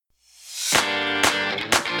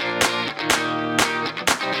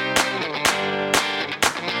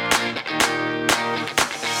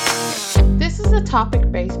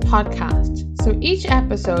topic-based podcast. So each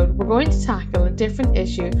episode, we're going to tackle a different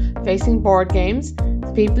issue facing board games,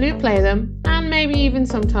 the people who play them, and maybe even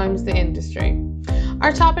sometimes the industry.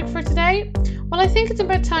 Our topic for today? Well, I think it's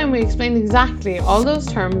about time we explained exactly all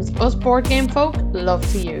those terms us board game folk love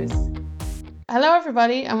to use. Hello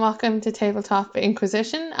everybody and welcome to Tabletop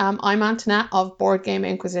Inquisition. I'm Antoinette of Board Game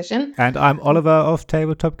Inquisition. And I'm Oliver of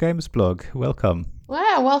Tabletop Games Blog. Welcome.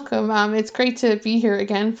 Well, welcome. It's great to be here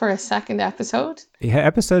again for a second episode. Yeah,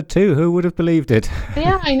 episode 2. Who would have believed it?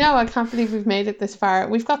 Yeah, I know. I can't believe we've made it this far.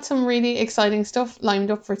 We've got some really exciting stuff lined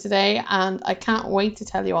up for today and I can't wait to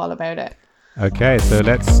tell you all about it. Okay, so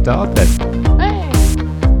let's start then. Hey.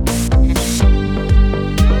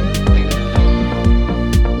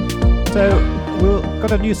 So we've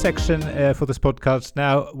got a new section for this podcast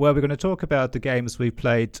now where we're going to talk about the games we've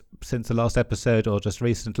played since the last episode or just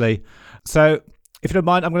recently. So if you don't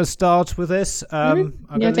mind, I'm going to start with this. I'm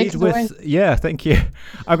going to lead with... Yeah, thank you.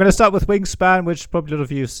 I'm going to start with Wingspan, which probably a lot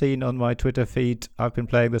of you have seen on my Twitter feed. I've been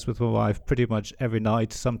playing this with my wife pretty much every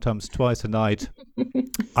night, sometimes twice a night.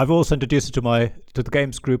 I've also introduced it to the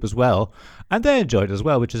games group as well, and they enjoyed it as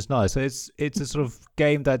well, which is nice. So it's a sort of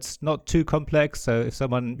game that's not too complex. So if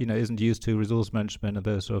someone isn't used to resource management and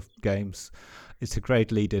those sort of games, it's a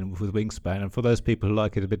great lead-in with Wingspan. And for those people who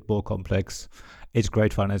like it a bit more complex, it's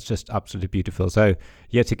great fun. It's just absolutely beautiful. So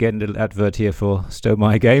yet again, a little advert here for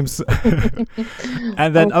Stonemaier Games.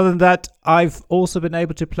 And then other than that, I've also been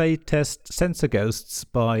able to play test Sensor Ghosts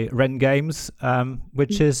by Ren Games,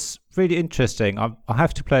 which is really interesting. I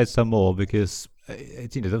have to play it some more because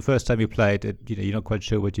it's, the first time you play it, you're not quite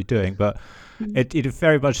sure what you're doing, but it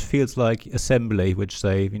very much feels like Assembly, which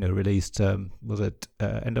they released was it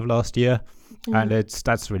end of last year. And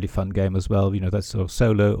that's a really fun game as well. That's sort of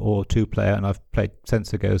solo or two-player, and I've played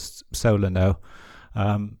Sensor Ghosts solo now,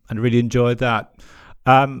 and really enjoyed that.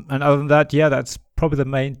 And other than that, that's probably the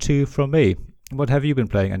main two from me. What have you been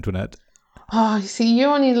playing, Antoinette? Oh, you see, you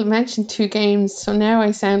only mentioned 2 games, so now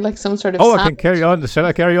I sound like some sort of... I can carry on. Shall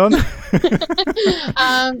I carry on?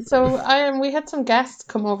 We had some guests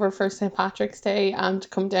come over for St. Patrick's Day to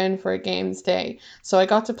come down for a games day. So I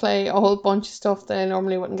got to play a whole bunch of stuff that I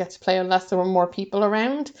normally wouldn't get to play unless there were more people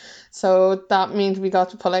around. So that means we got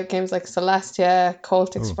to pull out games like Celestia,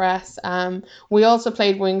 Colt Express. We also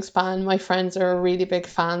played Wingspan. My friends are really big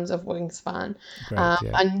fans of Wingspan.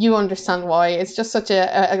 Great, and you understand why. It's just such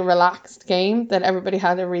a relaxed game that everybody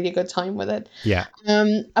had a really good time with it. Yeah.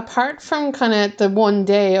 Apart from kind of the one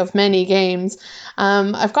day of many games,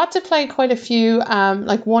 I've got to play quite a few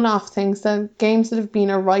like one-off things, the games that have been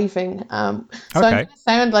arriving. So I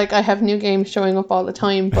sound like I have new games showing up all the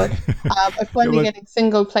time, but I'm finally getting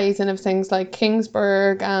single plays in of things like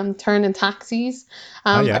Kingsburg, Turn and Taxis.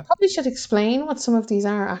 I probably should explain what some of these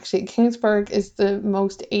are actually. Kingsburg is the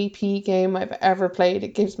most AP game I've ever played.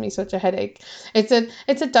 It gives me such a headache. It's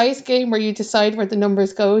a dice game where you decide where the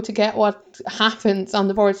numbers go to get what happens on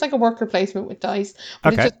the board. It's like a worker placement with dice,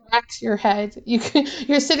 but it just wrecks your head.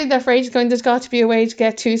 You're sitting there for ages going, there's got to be a way to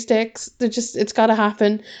get 2 sticks. It's got to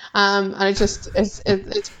happen. And it's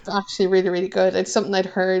actually really, really good. It's something I'd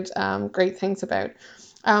heard great things about.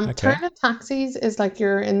 Turn and Taxis is like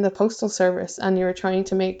you're in the postal service and you're trying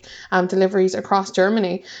to make deliveries across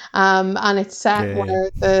Germany, and it's set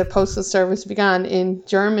where the postal service began in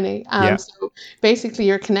Germany. So basically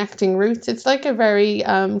you're connecting routes. It's like a very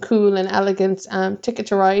cool and elegant Ticket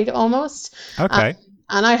to Ride almost.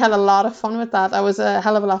 And I had a lot of fun with that. That was a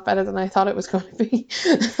hell of a lot better than I thought it was going to be.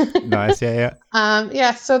 Nice,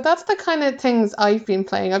 so that's the kind of things I've been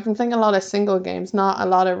playing. I've been playing a lot of single games, not a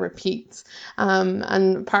lot of repeats.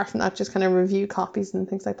 And apart from that, just kind of review copies and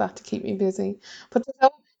things like that to keep me busy. But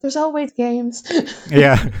there's always games.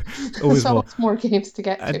 Yeah, always more games to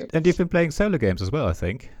get to. And you've been playing solo games as well, I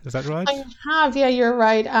think. Is that right? I have, yeah, you're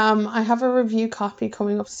right. I have a review copy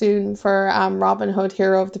coming up soon for Robin Hood,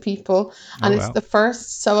 Hero of the People. And it's the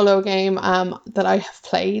first solo game that I have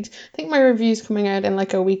played. I think my review's coming out in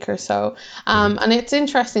like a week or so. And it's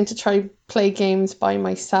interesting to try play games by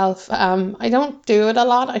myself. I don't do it a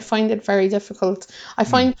lot. I find it very difficult. I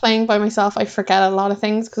find playing by myself, I forget a lot of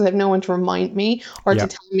things because I have no one to remind me or to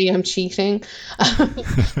tell me I'm cheating.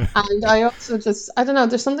 And I also I don't know,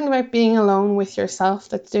 there's something about being alone with yourself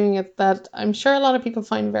that's doing it that I'm sure a lot of people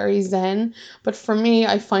find very zen, but for me,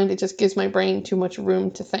 I find it just gives my brain too much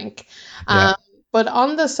room to think. But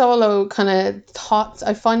on the solo kind of thoughts,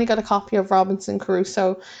 I finally got a copy of Robinson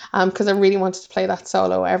Crusoe because I really wanted to play that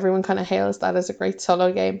solo. Everyone kind of hails that as a great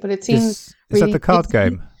solo game, but it seems is that the card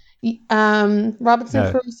game?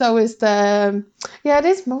 Robinson Crusoe is it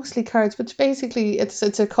is mostly cards, but basically it's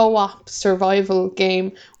a co-op survival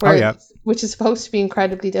game which is supposed to be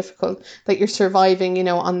incredibly difficult, that you're surviving,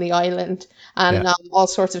 on the island, and all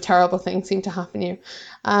sorts of terrible things seem to happen to you.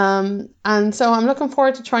 And so I'm looking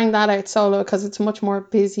forward to trying that out solo, because it's a much more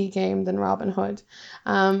busy game than Robin Hood.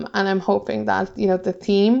 And I'm hoping that, the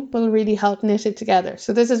theme will really help knit it together.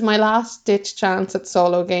 So this is my last ditch chance at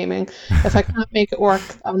solo gaming. If I can't make it work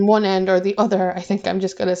on one end or the other, I think I'm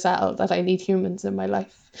just going to settle that I need humans in my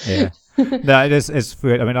life. Yeah. No, it's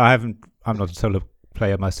weird. I mean, I'm not a solo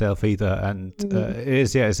player myself either, and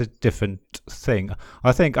it's a different thing.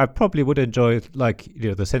 I think I probably would enjoy, like,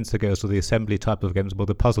 the Sensor Girls or the assembly type of games, or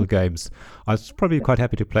the puzzle games. I was probably quite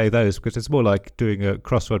happy to play those, because it's more like doing a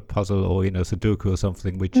crossword puzzle or Sudoku or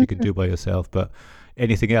something, which you can do by yourself. But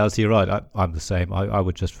anything else, you're right, I'm the same. I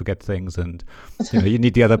would just forget things, and you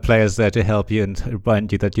need the other players there to help you and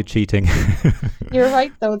remind you that you're cheating. You're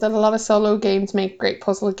right, though, that a lot of solo games make great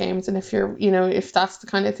puzzle games, and if you're if that's the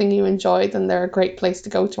kind of thing you enjoy, then they're a great place to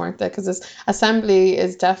go to, aren't they? Because Assembly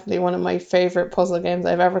is definitely one of my favorite puzzle games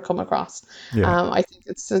I've ever come across. I think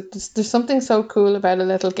there's something so cool about a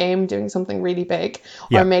little game doing something really big,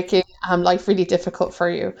 or making life really difficult for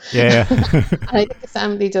you. And I think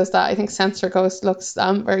Assembly does that. I think Sensor Ghost looks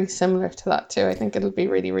very similar to that too. I think it'll be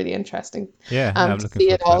really, really interesting to see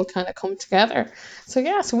it all kind of come together. So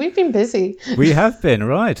we've been busy. We have been,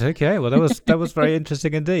 right. Okay, well that was very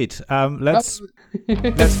interesting indeed. Let's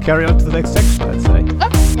carry on to the next section, let's say.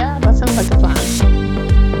 Oh, yeah, that sounds like a plan.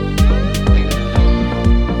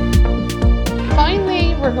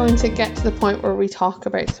 Finally, we're going to get to the point where we talk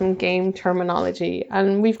about some game terminology,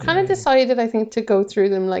 and we've kind of decided, I think, to go through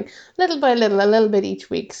them like little by little, a little bit each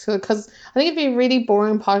week. So, because I think it'd be a really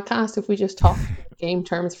boring podcast if we just talked game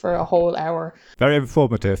terms for a whole hour. Very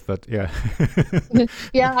informative, but yeah.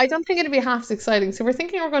 Yeah, I don't think it'd be half as exciting. So we're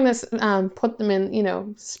thinking we're going to put them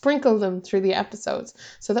in, sprinkle them through the episodes,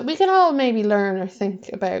 so that we can all maybe learn or think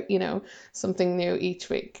about, something new each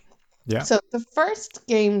week. Yeah. So the first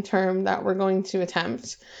game term that we're going to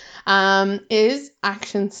attempt is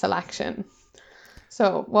action selection.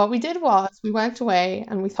 So what we did was we went away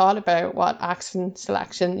and we thought about what action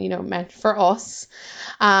selection, meant for us.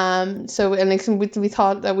 We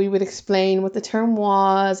thought that we would explain what the term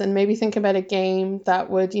was, and maybe think about a game that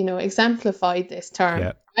would, exemplify this term.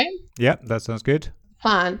 Yeah. Right? Yeah, that sounds good.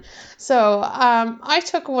 Plan. So I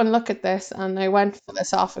took one look at this and I went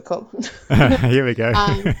philosophical. Here we go.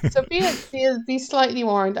 So be slightly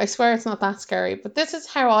warned. I swear it's not that scary, but this is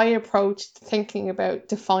how I approached thinking about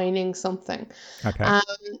defining something. Okay.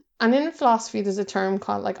 And in philosophy, there's a term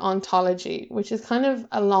called ontology, which is kind of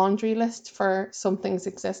a laundry list for something's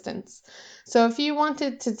existence. So if you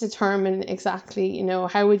wanted to determine exactly,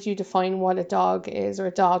 how would you define what a dog is or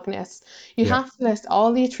a dogness, you have to list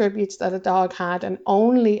all the attributes that a dog had, and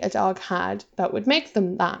only a dog had, that would make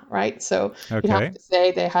them that, right? So you'd have to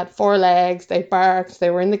say they had 4 legs, they barked, they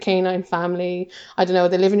were in the canine family, I don't know,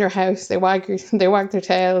 they live in your house, they wag their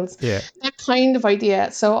tails, that kind of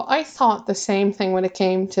idea. So I thought the same thing when it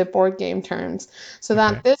came to board game terms, so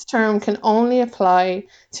that this term can only apply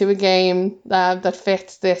to a game that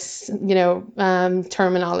fits this,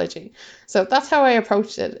 terminology. So that's how I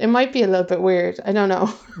approached it. It might be a little bit weird. I don't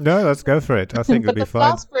know. No, let's go for it. I think it'll be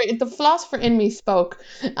fine. The philosopher in me spoke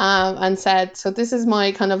and said, so this is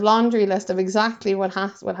my kind of laundry list of exactly what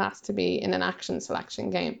has to be in an action selection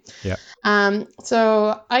game. Yeah.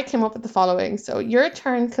 So I came up with the following. So your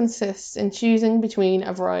turn consists in choosing between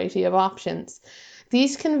a variety of options.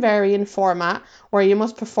 These can vary in format, where you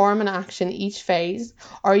must perform an action each phase,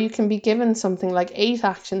 or you can be given something like 8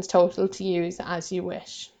 actions total to use as you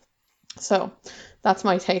wish. So that's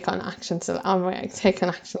my take on action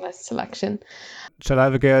list selection. Shall I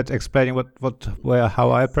have a go at explaining how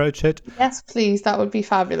I approach it? Yes, please. That would be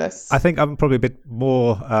fabulous. I think I'm probably a bit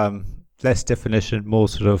more less definition, more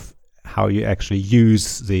sort of how you actually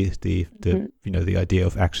use the the idea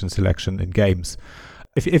of action selection in games.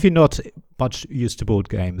 If you're not much used to board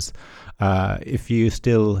games, if you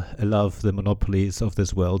still love the monopolies of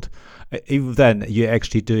this world, even then you're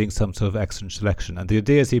actually doing some sort of action selection. And the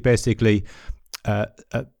idea is you basically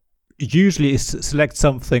usually select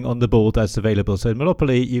something on the board that's available. So in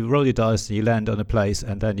Monopoly, you roll your dice and you land on a place,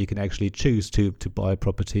 and then you can actually choose to buy a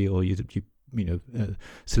property, or you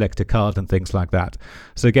select a card and things like that.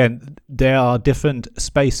 So again, there are different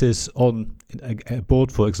spaces on a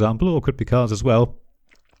board, for example, or could be cards as well,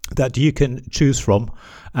 that you can choose from,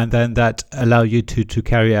 and then that allow you to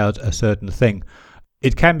carry out a certain thing.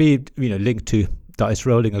 It can be linked to dice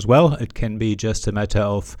rolling as well. It can be just a matter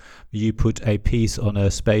of you put a piece on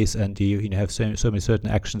a space and you have so many certain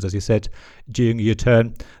actions, as you said, during your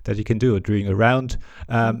turn that you can do it during a round.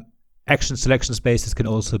 Action selection spaces can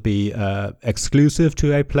also be exclusive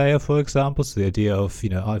to a player, for example. So the idea of,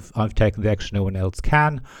 I've taken the action, no one else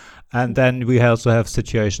can. And then we also have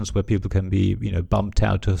situations where people can be, bumped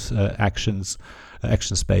out of action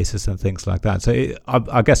spaces and things like that. So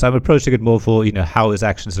I guess I'm approaching it more for, how is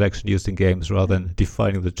action selection used in games rather than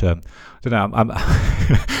defining the term. I don't know,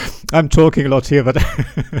 I'm talking a lot here, but...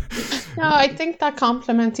 No, I think that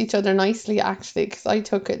complements each other nicely, actually, because I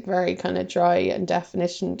took it very kind of dry and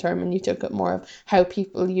definition term, and you took it more of how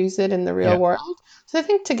people use it in the real world. So I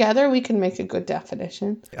think together we can make a good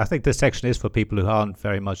definition. I think this section is for people who aren't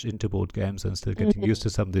very much into board games and still getting used to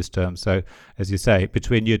some of these terms. So, as you say,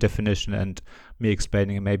 between your definition and me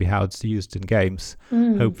explaining maybe how it's used in games,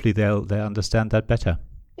 hopefully they'll understand that better.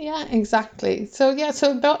 Yeah, exactly. So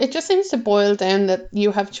it just seems to boil down that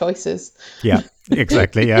you have choices. Yeah,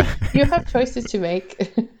 exactly. Yeah. You have choices to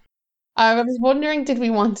make. I was wondering, did we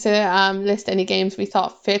want to list any games we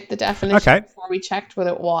thought fit the definition before we checked what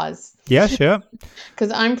it was? Yeah, sure.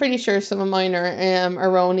 Because I'm pretty sure some of mine are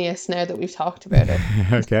erroneous now that we've talked about it.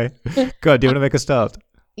 Okay. Good. Do you want to make a start?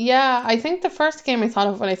 Yeah, I think the first game I thought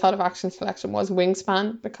of when I thought of action selection was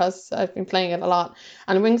Wingspan, because I've been playing it a lot.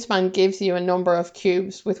 And Wingspan gives you a number of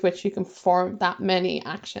cubes with which you can perform that many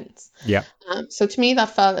actions. Yeah. So to me,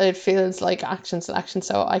 it feels like action selection.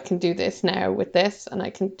 So I can do this now with this, and I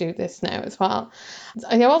can do this now as well.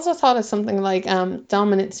 I also thought of something like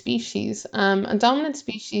Dominant Species. And Dominant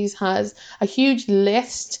Species has a huge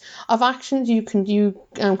list of actions you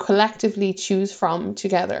can collectively choose from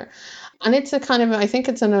together. And it's I think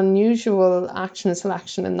it's an unusual action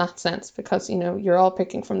selection in that sense, because, you're all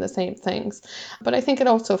picking from the same things. But I think it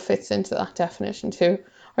also fits into that definition too.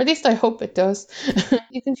 Or at least I hope it does.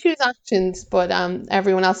 You can choose actions, but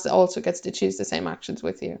everyone else also gets to choose the same actions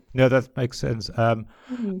with you. No, that makes sense.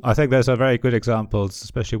 I think those are very good examples,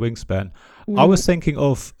 especially Wingspan. I was thinking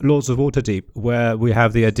of Lords of Waterdeep, where we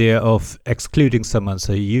have the idea of excluding someone.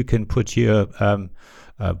 So you can put your...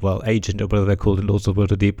 agent or whatever they're called in Lords of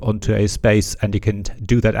Waterdeep onto a space, and you can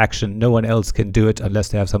do that action. No one else can do it unless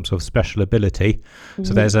they have some sort of special ability.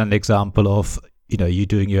 So there's an example of, you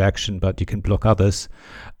doing your action, but you can block others.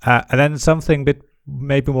 And then something bit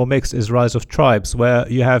maybe more mixed is Rise of Tribes, where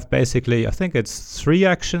you have basically, I think it's 3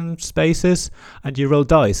 action spaces, and you roll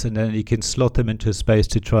dice, and then you can slot them into a space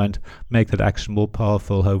to try and make that action more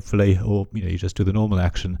powerful, hopefully, or you just do the normal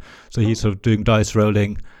action. So he's sort of doing dice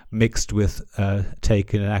rolling mixed with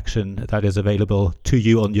taking an action that is available to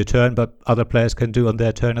you on your turn, but other players can do on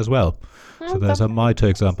their turn as well. So those are my 2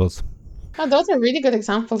 examples. Oh, those are really good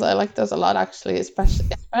examples. I like those a lot, actually,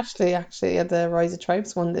 especially actually at the Rise of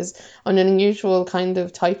Tribes one. There's an unusual kind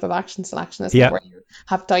of type of action selection, isn't it, where you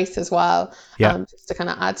have dice as well, just to kind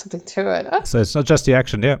of add something to it. Oh. So it's not just the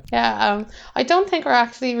action, Yeah, I don't think we're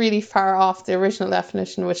actually really far off the original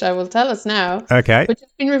definition, which I will tell us now. Okay. Which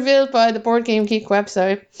has been revealed by the Board Game Geek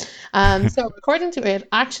website. So according to it,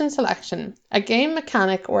 action selection, a game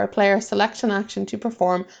mechanic where a player selects an action to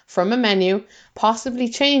perform from a menu, possibly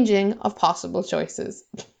changing of possible choices.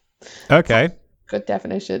 Okay. Good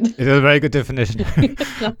definition. It is a very good definition.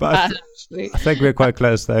 Not but bad, actually. I think we're quite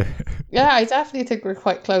close, though. Yeah, I definitely think we're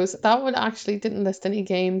quite close. That one actually didn't list any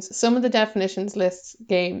games. Some of the definitions list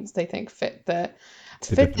games they think fit the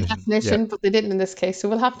definition, but they didn't in this case.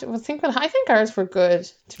 So I think ours were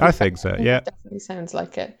good. I think so, yeah. It definitely sounds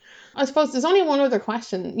like it. I suppose there's only one other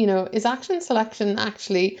question. Is action selection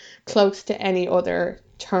actually close to any other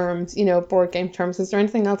terms, board game terms? Is there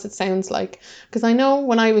anything else it sounds like? Because I know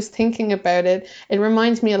when I was thinking about it, it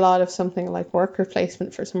reminds me a lot of something like worker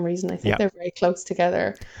placement for some reason. I think they're very close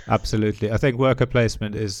together. Absolutely. I think worker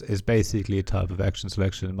placement is basically a type of action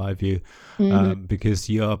selection in my view, because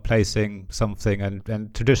you are placing something,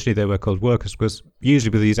 and traditionally they were called workers, because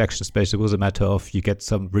usually with these action spaces it was a matter of you get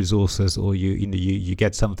some resources, or you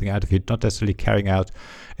get something out of it, not necessarily carrying out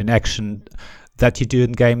an action that you do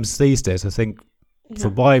in games these days. I think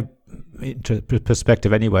from my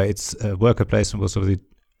perspective anyway, it's worker placement was sort of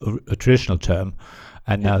a traditional term,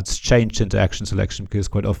 and now it's changed into action selection, because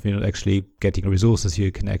quite often you're not actually getting resources.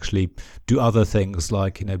 You can actually do other things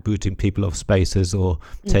like booting people off spaces, or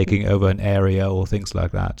taking over an area, or things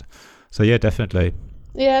like that. So yeah, definitely.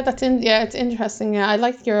 Yeah, it's interesting. Yeah, I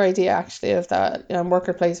like your idea actually of that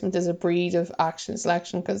worker placement as a breed of action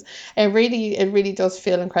selection, because it really does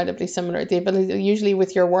feel incredibly similar. The ability, usually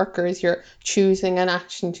with your workers, you're choosing an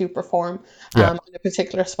action to perform Yeah, in a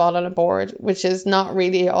particular spot on a board, which is not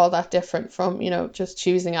really all that different from just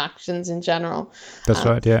choosing actions in general. that's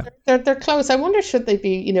right. Yeah. They're close. I wonder, should they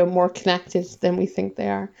be more connected than we think they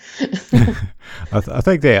are? I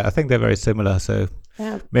think they're very similar. So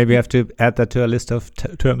Yeah. maybe I have to add that to a list of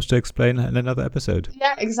terms to explain in another episode.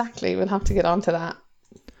 Yeah, exactly. We'll have to get onto that.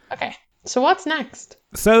 Okay. So what's next?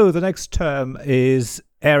 So the next term is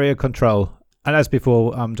area control. And as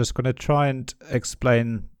before, I'm just going to try and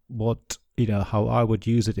explain how I would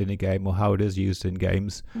use it in a game, or how it is used in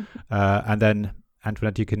games. And then,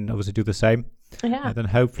 Antoinette, you can obviously do the same. Yeah. And then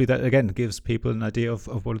hopefully that, again, gives people an idea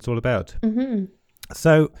of what it's all about. Mm-hmm.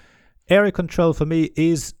 So area control for me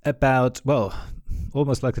is about, well,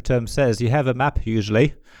 almost like the term says, you have a map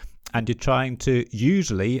usually, and you're trying to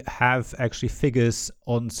usually have actually figures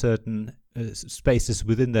on certain spaces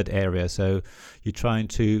within that area. So you're trying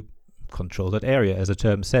to control that area, as the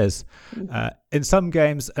term says. In some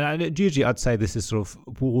games, and usually I'd say this is sort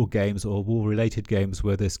of war games or war-related games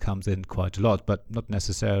where this comes in quite a lot, but not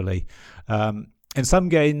necessarily. In some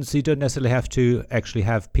games, you don't necessarily have to actually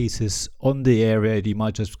have pieces on the area. You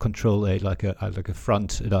might just control like a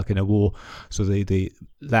front, like in a war. So the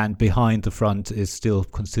land behind the front is still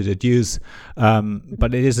considered use,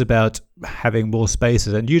 but it is about having more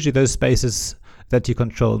spaces, and usually those spaces that you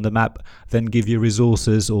control on the map then give you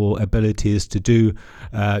resources or abilities to do,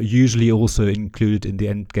 usually also included in the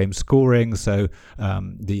end game scoring. So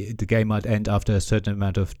the game might end after a certain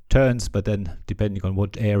amount of turns, but then depending on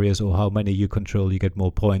what areas or how many you control, you get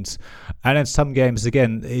more points. And in some games,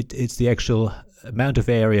 again, it's the actual amount of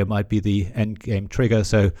area might be the end game trigger.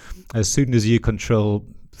 So as soon as you control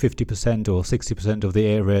 50% or 60% of the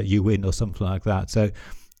area, you win, or something like that. So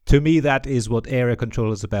to me, that is what area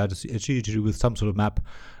control is about. It's usually with some sort of map,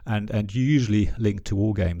 and usually linked to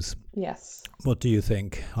war games. Yes. What do you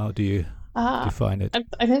think? How do you define it?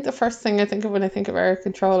 I think the first thing I think of when I think of area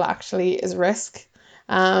control actually is Risk.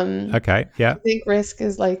 Okay, yeah. I think Risk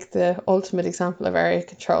is like the ultimate example of area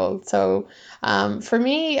control. So for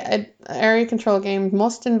me, an area control game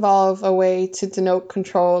must involve a way to denote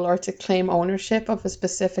control or to claim ownership of a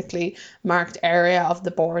specifically marked area of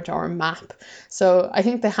the board or map. So I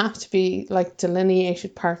think they have to be like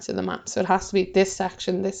delineated parts of the map. So it has to be this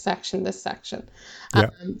section, this section, this section.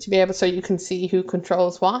 To be able, so you can see who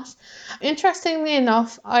controls what. Interestingly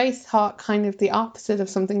enough, I thought kind of the opposite of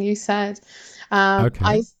something you said. Okay.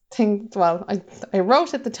 I think, well, I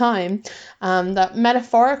wrote at the time that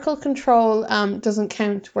metaphorical control doesn't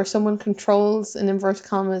count, where someone controls, in inverted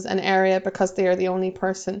commas, an area because they are the only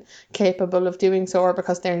person capable of doing so, or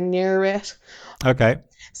because they're near it. Okay.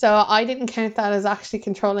 So I didn't count that as actually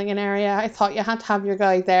controlling an area. I thought you had to have your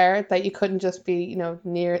guy there, that you couldn't just be,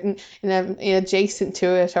 near it, adjacent to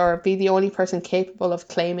it, or be the only person capable of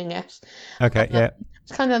claiming it. Okay. Yeah.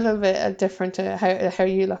 It's kind of a little bit different to how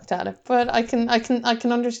you looked at it, but I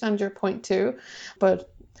can understand your point too.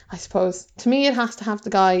 But I suppose to me it has to have the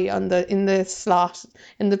guy in the slot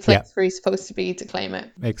in the place where he's supposed to be to claim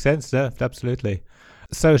it. Makes sense. Yeah, absolutely.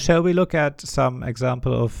 So shall we look at some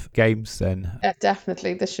example of games then?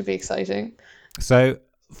 Definitely, this should be exciting. So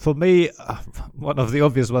for me, one of the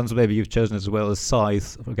obvious ones maybe you've chosen as well is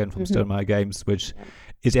Scythe, again from Stonemaier Games, which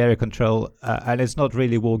is area control, and it's not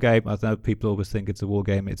really a war game. I know people always think it's a war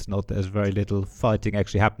game. It's not. There's very little fighting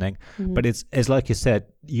actually happening, but it's like you said,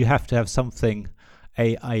 you have to have something,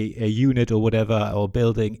 a unit or whatever, or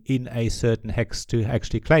building in a certain hex to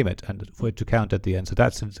actually claim it and for it to count at the end. So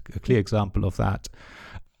that's a clear example of that.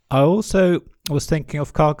 I also was thinking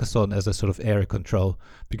of Carcassonne as a sort of area control,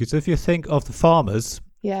 because if you think of the farmers,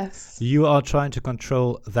 yes, you are trying to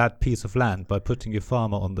control that piece of land by putting your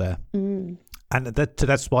farmer on there. And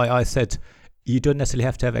that's why I said you don't necessarily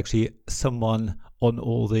have to have actually someone on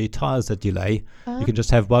all the tiles that you lay. You can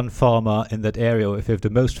just have one farmer in that area, or if you have the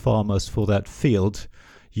most farmers for that field,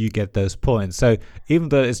 you get those points. So even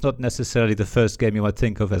though it's not necessarily the first game you might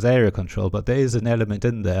think of as area control, but there is an element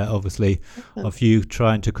in there, obviously, of you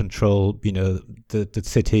trying to control, the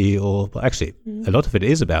city, or actually a lot of it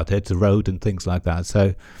is about it, the road and things like that.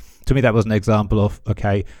 So to me, that was an example of,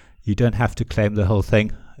 okay, you don't have to claim the whole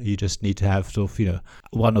thing. You just need to have sort of,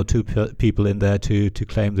 one or two people in there to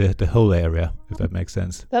claim the whole area, if that makes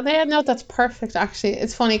sense. No, that's perfect, actually.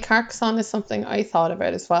 It's funny, Carcassonne is something I thought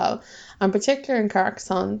about as well. and particularly in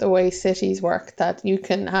Carcassonne, the way cities work, that you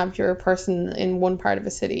can have your person in one part of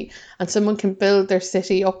a city and someone can build their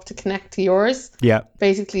city up to connect to yours. Yeah.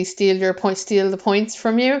 Basically steal the points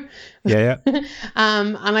from you. Yeah.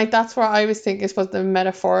 And that's where I was thinking, I suppose, the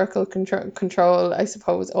metaphorical control, I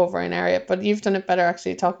suppose, over an area. But you've done it better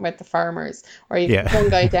actually talking about the farmers, where you put one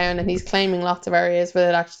guy down and he's claiming lots of areas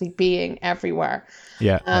without actually being everywhere.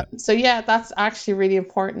 So that's actually really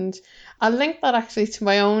important. I'll link that actually to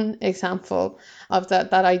my own example of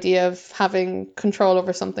that idea of having control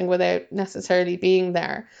over something without necessarily being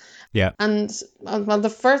there. Yeah. And well, the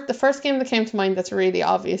first game that came to mind that's really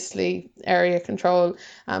obviously area control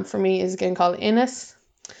for me is a game called Innis.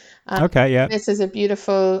 This is a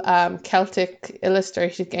beautiful Celtic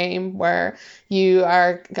illustrated game where you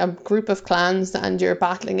are a group of clans and you're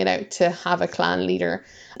battling it out to have a clan leader.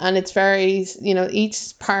 And it's very,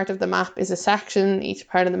 each part of the map is a section. Each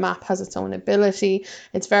part of the map has its own ability.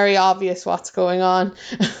 It's very obvious what's going on.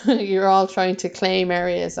 You're all trying to claim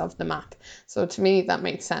areas of the map. So to me, that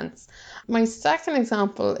makes sense. My second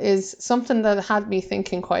example is something that had me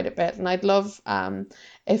thinking quite a bit. And I'd love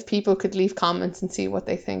if people could leave comments and see what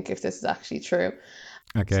they think, if this is actually true.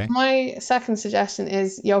 Okay. So my second suggestion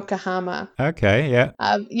is Yokohama. Okay, yeah.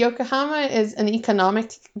 Yokohama is an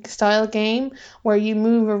economic style game where you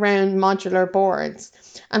move around modular boards.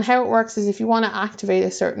 And how it works is if you want to activate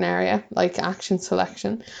a certain area, like action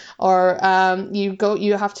selection, or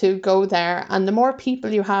you have to go there, and the more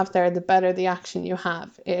people you have there, the better the action you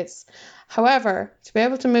have is. However, to be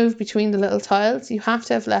able to move between the little tiles, you have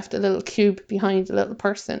to have left a little cube behind a little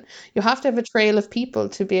person. You have to have a trail of people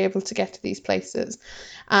to be able to get to these places.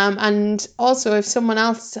 And also, if someone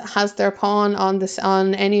else has their pawn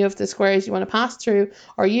on any of the squares you want to pass through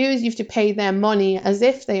or use, you have to pay them money as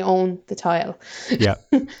if they own the tile. Yeah.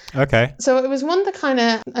 Okay. So it was one that kind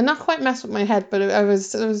of, not quite messed with my head, but I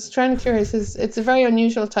was trying to curious. It's a very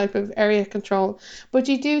unusual type of area control, but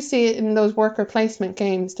you do see it in those worker placement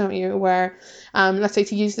games, don't you? Where, let's say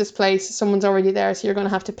to use this place, someone's already there, so you're going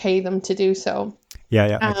to have to pay them to do so.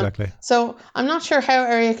 Yeah, exactly. So I'm not sure how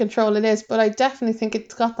area control it is, but I definitely think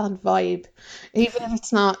it's got that vibe, even if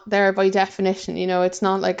it's not there by definition. It's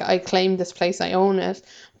not like I claim this place, I own it,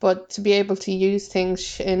 but to be able to use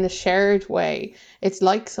things in a shared way, it's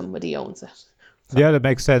like somebody owns it. Yeah, that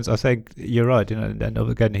makes sense. I think you're right. And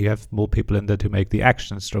again, you have more people in there to make the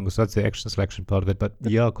action stronger. So that's the action selection part of it. But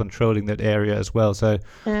you are controlling that area as well. So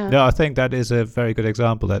no, I think that is a very good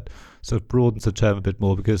example that sort of broadens the term a bit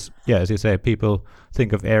more because, as you say, people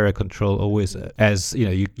think of area control always as,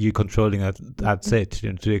 you controlling that's it,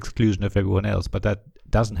 to the exclusion of everyone else. But that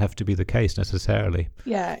doesn't have to be the case necessarily.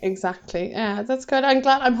 Yeah, exactly. Yeah, that's good.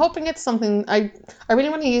 I'm hoping it's something I really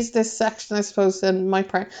want to use this section, I suppose, in my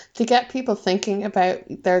part to get people thinking about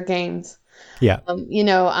their games. Yeah.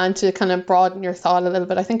 And to kind of broaden your thought a little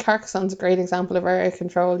bit. I think Carcassonne's a great example of area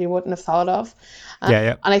control you wouldn't have thought of.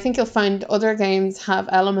 And I think you'll find other games have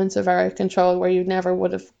elements of area control where you never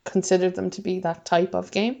would have considered them to be that type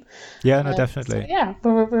of game. Yeah, no, definitely. So,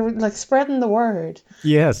 but we're like spreading the word.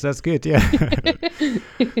 Yes, that's good. Yeah.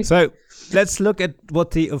 So let's look at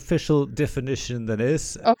what the official definition then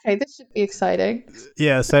is. Okay, this should be exciting.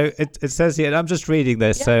 Yeah, so it says here, and I'm just reading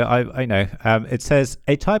this, so I know. It says,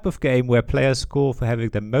 a type of game where players score for having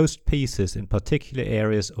the most pieces in particular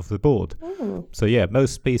areas of the board. Ooh. So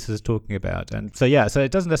most pieces talking about. And so so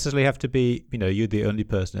it doesn't necessarily have to be, you're the only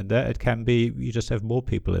person in there. It can be you just have more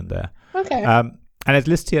people in there. Okay. And it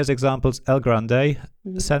lists here as examples El Grande,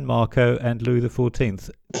 San Marco, and Louis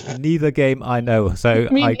XIV. Neither game I know, so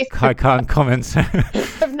I can't comment.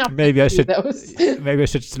 Maybe I should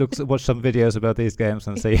watch some videos about these games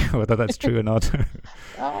and see whether that's true or not.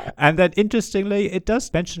 And then interestingly, it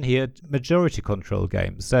does mention here majority control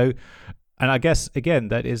games. So, and I guess again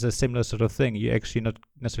that is a similar sort of thing. You're actually not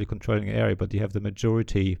necessarily controlling an area, but you have the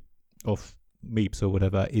majority of meeps or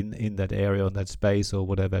whatever in that area, on that space or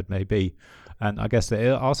whatever it may be. And I guess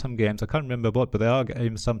there are some games, I can't remember what, but there are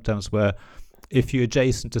games sometimes where if you're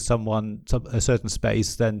adjacent to a certain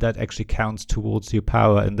space, then that actually counts towards your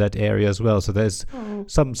power in that area as well. So there's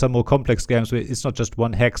some more complex games where it's not just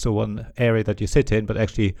one hex or one area that you sit in, but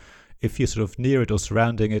actually if you're sort of near it or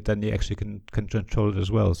surrounding it, then you actually can control it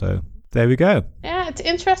as well. So there we go. Yeah, it's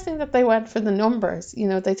interesting that they went for the numbers.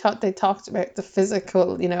 They talked about the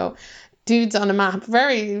physical, dudes on a map.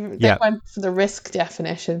 They went for the risk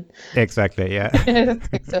definition. Exactly, yeah.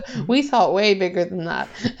 So we thought way bigger than that.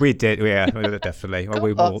 We did, definitely.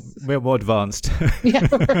 Well, we're more advanced. Yeah,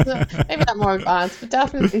 maybe not more advanced, but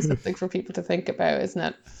definitely something for people to think about, isn't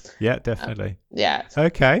it? Yeah, definitely. Yeah.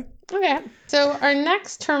 Okay. Okay, so our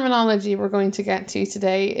next terminology we're going to get to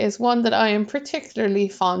today is one that I am particularly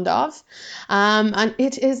fond of, and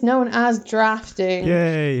it is known as drafting.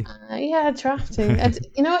 Yay! Yeah, drafting. And,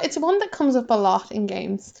 it's one that comes up a lot in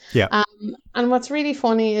games. Yeah. And what's really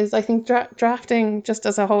funny is I think drafting just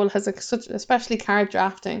as a whole has especially card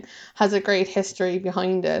drafting, has a great history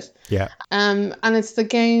behind it. Yeah. And it's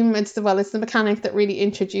the mechanic that really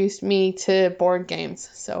introduced me to board games.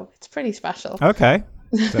 So it's pretty special. Okay.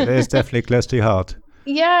 So it is definitely close to your heart.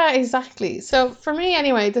 Yeah, exactly. So for me,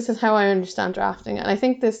 anyway, this is how I understand drafting. And I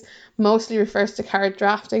think this mostly refers to card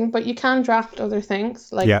drafting, but you can draft other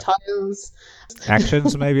things like tiles.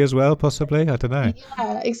 Actions maybe as well, possibly. I don't know.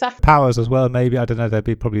 Yeah, exactly. Powers as well, maybe. I don't know. There'd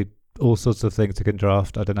be probably all sorts of things you can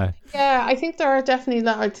draft. I don't know. Yeah, I think there are definitely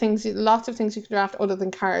lots of things you can draft other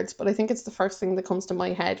than cards, but I think it's the first thing that comes to my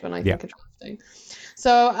head when I think of drafting.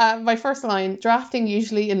 So my first line, drafting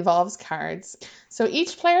usually involves cards. So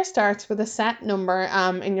each player starts with a set number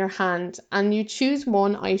in your hand, and you choose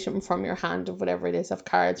one item from your hand of whatever it is of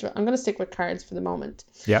cards. I'm going to stick with cards for the moment.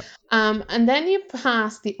 Yep. And then you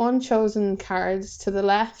pass the unchosen cards to the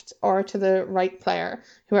left or to the right player,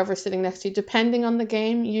 whoever's sitting next to you. Depending on the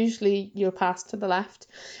game, usually you'll pass to the left.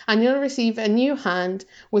 And you'll receive a new hand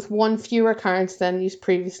with one fewer cards than you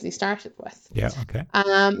previously started with. Yeah, okay.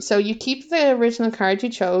 So you keep the original card you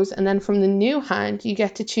chose, and then from the new hand, you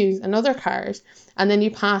get to choose another card. And then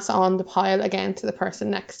you pass on the pile again to the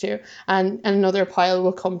person next to you, and another pile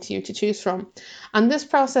will come to you to choose from. And this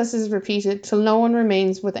process is repeated till no one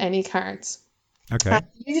remains with any cards. Okay.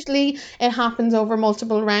 Usually it happens over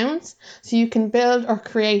multiple rounds, so you can build or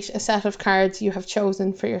create a set of cards you have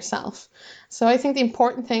chosen for yourself. So I think the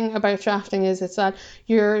important thing about drafting is it's that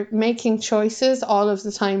you're making choices all of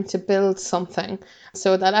the time to build something,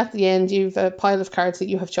 so that at the end you've a pile of cards that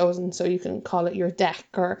you have chosen, so you can call it your deck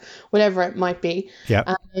or whatever it might be.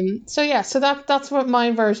 Yeah. So that's what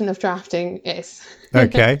my version of drafting is.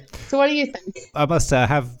 Okay. So what do you think? I must say I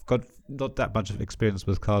have got not that much of experience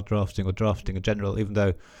with card drafting or drafting in general, even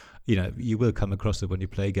though, you will come across it when you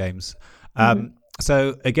play games.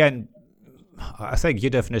 So again, I think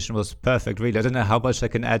your definition was perfect, really. I don't know how much I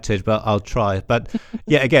can add to it, but I'll try. But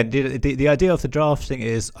yeah, again, the idea of the drafting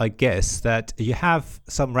is, I guess, that you have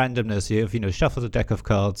some randomness. You have, shuffle the deck of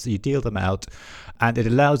cards, you deal them out, and it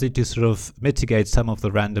allows you to sort of mitigate some of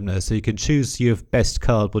the randomness. So you can choose your best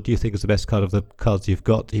card. What do you think is the best card of the cards you've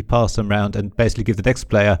got? You pass them around and basically give the next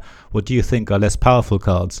player what do you think are less powerful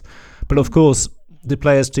cards. But of course, the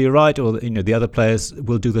players to your right or the other players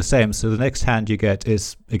will do the same. So the next hand you get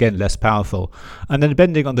is, again, less powerful. And then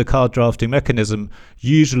depending on the card drafting mechanism,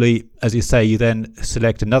 usually, as you say, you then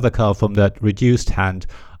select another card from that reduced hand.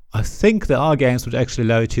 I think there are games which actually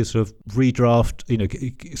allow you to sort of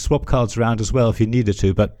redraft, swap cards around as well if you needed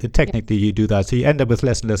to, but technically you do that. So you end up with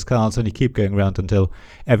less and less cards and you keep going around until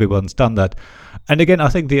everyone's done that. And again, I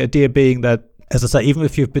think the idea being that, as I say, even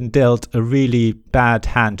if you've been dealt a really bad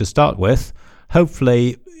hand to start with,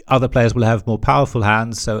 hopefully other players will have more powerful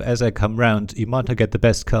hands. So as they come round, you might not get the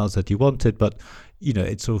best cards that you wanted, but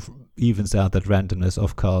it sort of evens out that randomness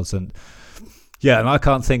of cards. And yeah, and I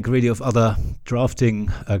can't think really of other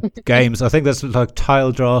drafting games. I think that's like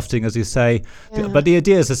tile drafting, as you say. Yeah. But the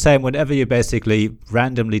idea is the same. Whenever you basically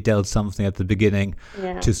randomly dealt something at the beginning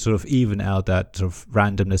to sort of even out that sort of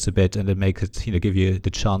randomness a bit, and then make it, give you the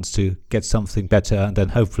chance to get something better. And then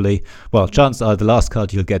hopefully, well, chances are the last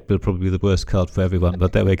card you'll get will probably be the worst card for everyone.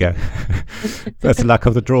 But there we go. That's the luck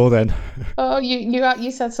of the draw then. Oh, you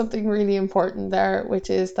said something really important there, which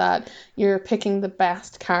is that you're picking the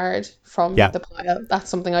best card from the pile. That's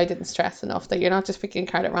something I didn't stress enough, that you're not just picking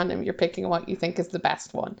a card at random, you're picking what you think is the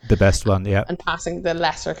best one. The best one, yeah. And passing the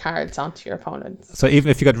lesser cards onto your opponents. So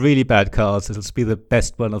even if you got really bad cards, it'll be the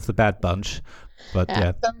best one of the bad bunch. But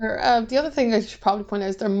yeah. The other thing I should probably point out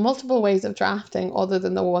is there are multiple ways of drafting other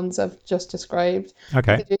than the ones I've just described.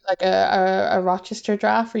 Okay. You could do like a Rochester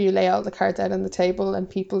draft where you lay all the cards out on the table and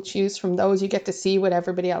people choose from those. You get to see what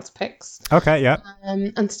everybody else picks. Okay, yeah.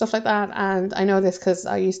 And stuff like that. And I know this because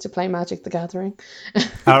I used to play Magic the Gathering.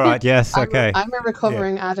 All right, yes, okay. I'm a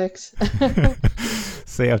recovering addict.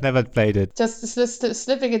 See, I've never played it. Just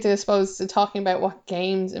slipping into, I suppose, talking about what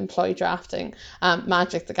games employ drafting.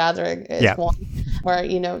 Magic the Gathering is one. where, I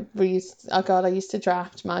used to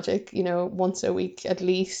draft Magic, once a week at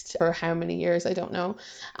least for how many years, I don't know.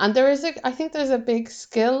 And I think there's a big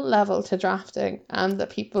skill level to drafting that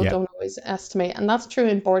people don't always estimate. And that's true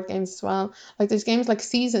in board games as well. Like there's games like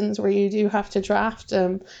Seasons where you do have to draft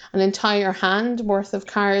an entire hand worth of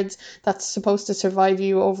cards that's supposed to survive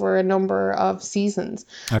you over a number of seasons.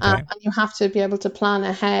 And you have to be able to plan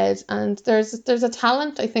ahead. And there's a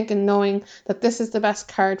talent, I think, in knowing that this is the best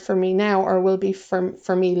card for me now or will be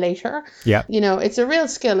for me later. Yeah. It's a real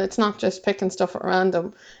skill. It's not just picking stuff at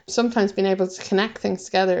random. Sometimes being able to connect things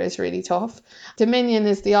together is really tough. Dominion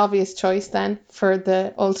is the obvious choice then for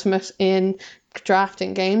the ultimate in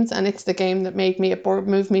drafting games, and it's the game that made me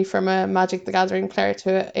moved me from a Magic the Gathering player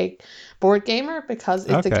to a board gamer, because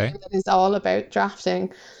it's a game that is all about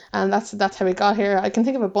drafting, and that's how we got here. I can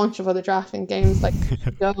think of a bunch of other drafting games like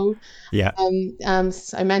Go. Yeah.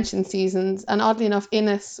 I mentioned Seasons, and oddly enough,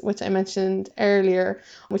 Innis, which I mentioned earlier,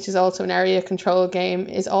 which is also an area control game,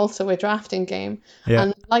 is also a drafting game. Yeah.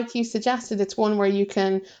 And like you suggested, it's one where you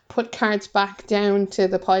can put cards back down to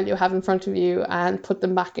the pile you have in front of you and put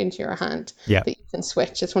them back into your hand. Yeah. That you can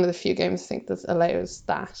switch. It's one of the few games I think that allows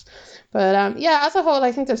that. But as a whole,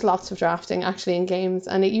 I think there's lots of drafting actually in games,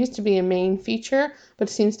 and it used to be a main feature, but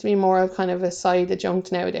it seems to be more of kind of a side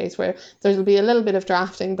adjunct nowadays, where there'll be a little bit of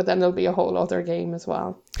drafting, but then there'll be a whole other game as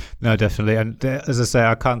well. No, definitely. And as I say,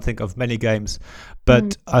 I can't think of many games,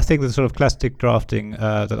 but I think the sort of classic drafting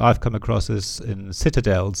that I've come across is in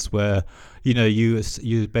Citadels, where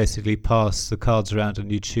you basically pass the cards around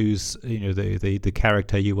and you choose the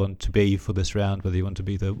character you want to be for this round, whether you want to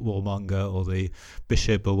be the warmonger or the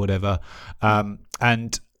bishop or whatever,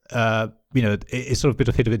 it's sort of a bit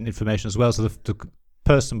of hidden information as well. So the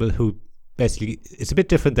person who basically, it's a bit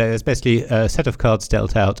different there. There's basically a set of cards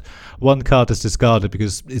dealt out. One card is discarded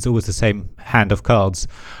because it's always the same hand of cards.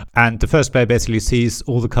 And the first player basically sees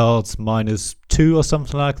all the cards -2 or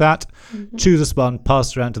something like that, chooses one,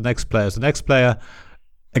 passes around to the next player. So the next player,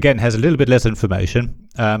 again, has a little bit less information,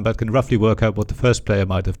 but can roughly work out what the first player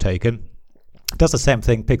might have taken. Does the same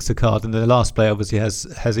thing, picks a card, and the last player obviously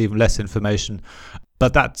has even less information.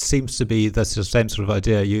 But that seems to be the same sort of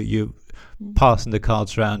idea. You passing the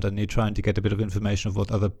cards around and you're trying to get a bit of information of what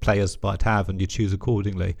other players might have, and you choose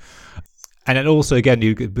accordingly. And then also, again,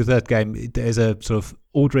 with that game, there's a sort of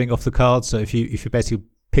ordering of the cards. So if you basically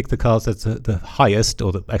pick the cards that's the highest,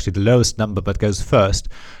 or actually the lowest number, but goes first,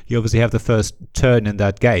 you obviously have the first turn in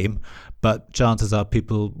that game. But chances are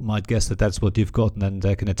people might guess that that's what you've got, and then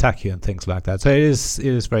they can attack you and things like that. So it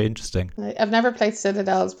is very interesting. I've never played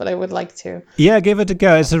Citadels, but I would like to. Yeah, give it a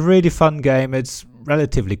go. It's a really fun game. It's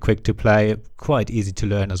relatively quick to play, quite easy to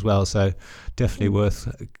learn as well. So definitely worth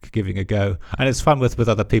giving a go. And it's fun with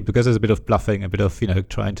other people, because there's a bit of bluffing, a bit of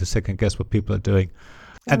trying to second guess what people are doing.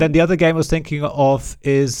 And then the other game I was thinking of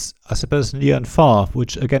is, I suppose, Near and Far,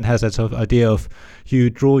 which again has that sort of idea of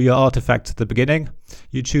you draw your artifacts at the beginning.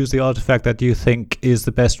 You choose the artifact that you think is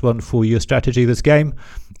the best one for your strategy this game.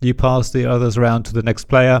 You pass the others around to the next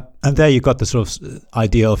player. And there you got the sort of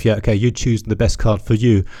idea of, you're choosing the best card for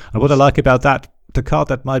you. And what I like about that, the card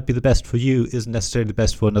that might be the best for you isn't necessarily the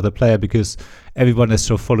best for another player, because everyone is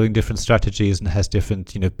sort of following different strategies and has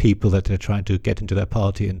different people that they're trying to get into their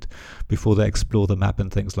party and before they explore the map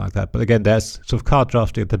and things like that. But again, there's sort of card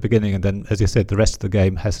drafting at the beginning, and then, as you said, the rest of the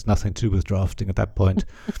game has nothing to do with drafting at that point.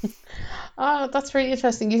 Oh, that's really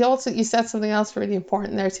interesting. You said something else really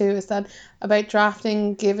important there too, is that about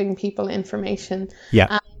drafting, giving people information.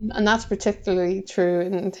 Yeah. And that's particularly true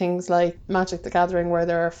in things like Magic the Gathering, where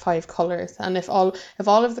there are 5 colors, and if all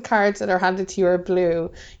of the cards that are handed to you are blue,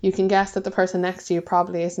 you can guess that the person next to you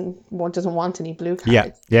probably doesn't want any blue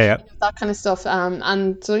cards. Yeah. That kind of stuff.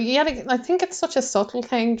 And so I think it's such a subtle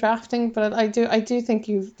thing, drafting, but I do think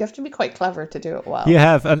you have to be quite clever to do it well. You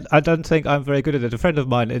have, and I don't think I'm very good at it. A friend of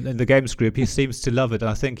mine in the games group, he seems to love it, and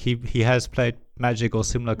I think he has played Magic or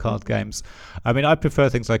similar card games. I mean, I prefer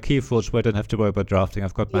things like Keyforge, where I don't have to worry about drafting.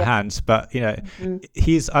 I've got my hands, but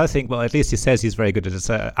I think, well, at least he says he's very good at it.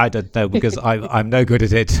 So I don't know, because I'm no good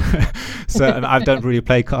at it. So I don't really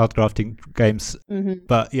play card drafting games.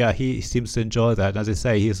 But yeah, he seems to enjoy that. And as I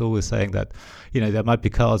say, he's always saying that there might be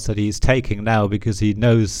cards that he's taking now because he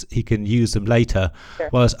knows he can use them later,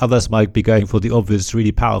 whereas others might be going for the obvious,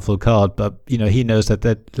 really powerful card. But he knows that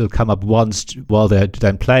it'll come up once while they're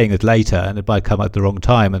then playing it later, and it might come at the wrong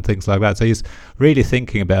time and things like that. So he's really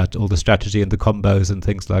thinking about all the strategy and the combos and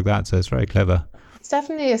things like that. So it's very clever. It's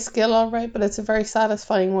definitely a skill, all right, but it's a very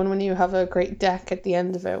satisfying one when you have a great deck at the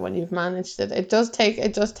end of it, when you've managed it. It does take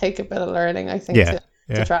a bit of learning, I think,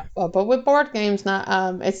 to draft well. But with board games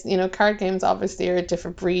now, it's, card games obviously are a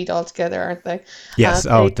different breed altogether, aren't they? Yes,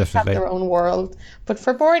 they definitely have their own world. But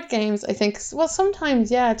for board games, I think, well,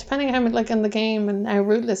 sometimes, yeah, depending on how, like, in the game and how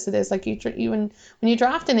ruthless it is. Like, when you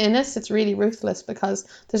draft an Innis, it's really ruthless because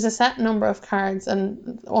there's a set number of cards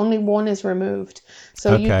and only one is removed.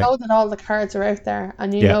 So you know that all the cards are out there,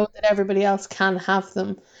 and you know that everybody else can have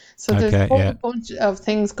them. So there's a whole bunch of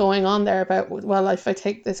things going on there about, well, if I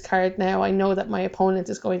take this card now, I know that my opponent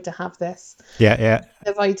is going to have this. Yeah. Kind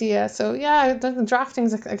of idea. So yeah, the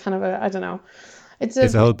drafting's a kind of a, I don't know. It's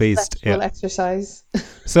a whole beast. Exercise.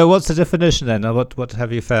 So what's the definition then? What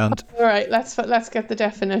have you found? All right, let's get the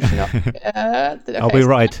definition up. I'll be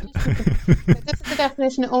right. This is the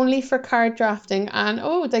definition only for card drafting,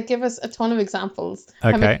 and they give us a ton of examples.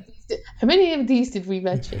 Okay. How many of these did we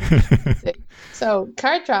mention? So,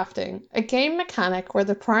 card drafting, a game mechanic where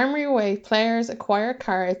the primary way players acquire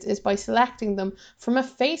cards is by selecting them from a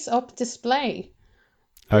face-up display.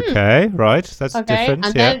 Okay, right. That's different.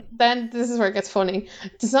 And then this is where it gets funny.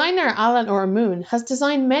 Designer Alan Moon has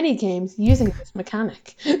designed many games using this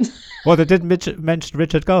mechanic. Well, they didn't mention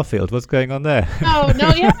Richard Garfield. What's going on there? No,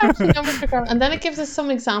 actually, no Richard Garfield. And then it gives us some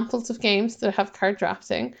examples of games that have card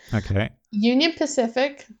drafting. Okay. Union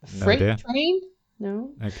Pacific, Freight Train.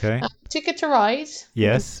 No. Okay. Ticket to Ride.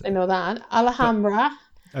 Yes. I know that. Alhambra.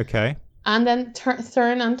 Okay. And then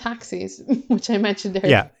Thurn and Taxis, which I mentioned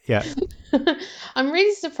earlier. Yeah. I'm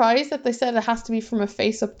really surprised that they said it has to be from a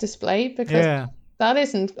face-up display because that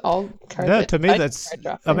isn't all card. No, to me that's.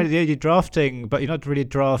 I mean, you're drafting, but you're not really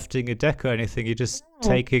drafting a deck or anything. You're just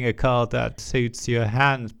taking a card that suits your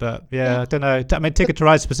hand. But I don't know. I mean, Ticket to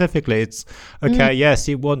Ride specifically, it's okay. Yes,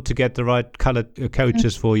 you want to get the right colored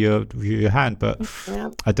coaches for your hand, but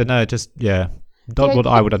I don't know. Just not what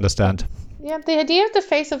I would understand. Yeah, the idea of the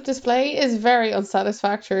face-up display is very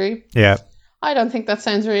unsatisfactory. Yeah. I don't think that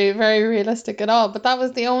sounds really very realistic at all, but that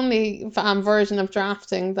was the only version of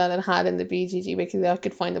drafting that it had in the BGG wiki that I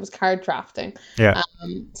could find that was card drafting. Yeah.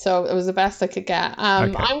 So it was the best I could get.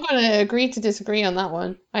 I'm going to agree to disagree on that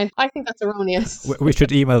one. I think that's erroneous. We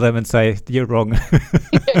should email them and say, you're wrong.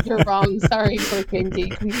 You're wrong. Sorry,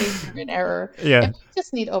 Geek. We think you're in error. Yeah. We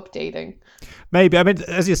just need updating. Maybe. I mean,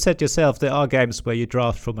 as you said yourself, there are games where you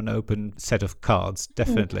draft from an open set of cards.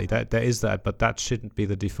 Definitely. There is that, but that shouldn't be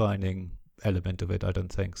the defining element of it, I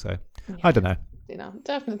don't think so. I don't know.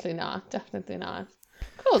 Definitely not.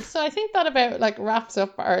 Cool. So I think that about wraps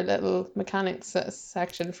up our little mechanics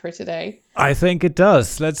section for today. I think it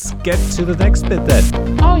does. Let's get to the next bit then.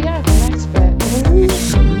 Oh yeah, the next bit.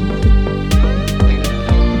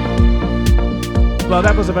 Well,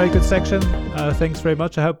 that was a very good section. Thanks very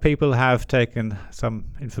much. I hope people have taken some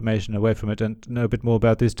information away from it and know a bit more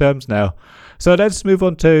about these terms now. So let's move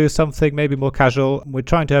on to something maybe more casual. We're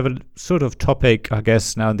trying to have a sort of topic, I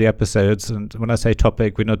guess, now in the episodes. And when I say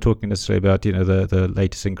topic, we're not talking necessarily about, the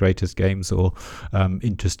latest and greatest games or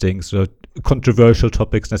interesting sort of controversial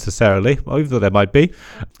topics necessarily, even though there might be.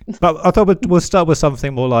 But I thought we'll start with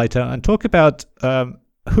something more lighter and talk about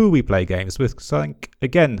who we play games with. Because I think,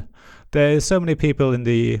 again, there's so many people in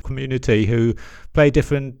the community who play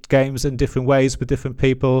different games in different ways with different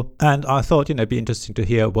people. And I thought, it'd be interesting to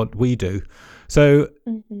hear what we do. So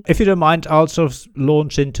if you don't mind, I'll sort of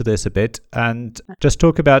launch into this a bit and just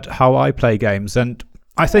talk about how I play games. And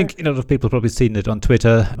I think a lot of people have probably seen it on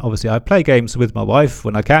Twitter. Obviously, I play games with my wife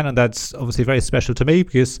when I can. And that's obviously very special to me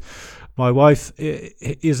because my wife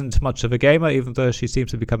isn't much of a gamer, even though she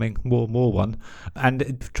seems to be becoming more and more one.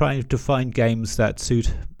 And trying to find games that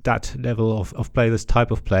suit that level of play, this type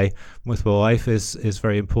of play with my wife is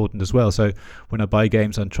very important as well. So when I buy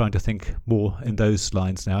games, I'm trying to think more in those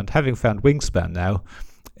lines now. And having found Wingspan now,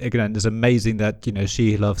 again, it's amazing that,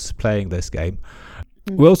 she loves playing this game.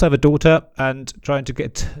 We also have a daughter, and trying to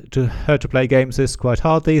get to her to play games is quite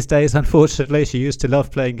hard these days, unfortunately. She used to love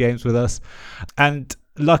playing games with us. And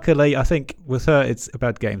luckily, I think with her, it's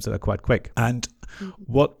about games that are quite quick. And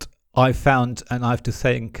what I found, and I have to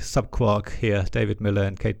thank Subquark here, David Miller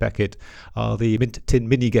and Kate Beckett, are the Mint Tin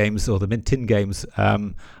mini games, or the Mint Tin games,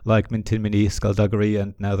 like Mint Tin Mini Skullduggery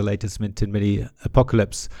and now the latest Mint Tin Mini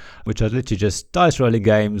Apocalypse, which are literally just dice rolling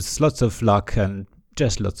games, lots of luck and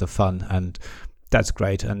just lots of fun. And that's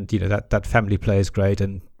great. And, that family play is great.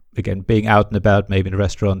 And again, being out and about, maybe in a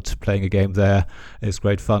restaurant, playing a game there is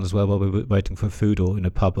great fun as well while we're waiting for food or in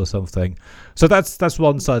a pub or something. So that's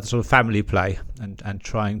one side, sort of family play and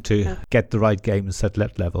trying to get the right games at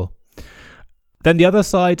that level. Then the other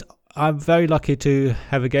side, I'm very lucky to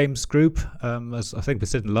have a games group, as I think we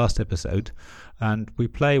said in the last episode, and we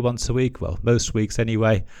play once a week, well, most weeks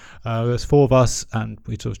anyway. There's 4 of us, and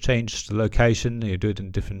we sort of change the location, do it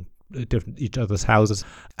in different different each other's houses,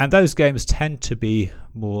 and those games tend to be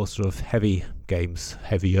more sort of heavier games,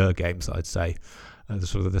 I'd say. The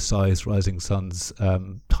sort of the Size, Rising Suns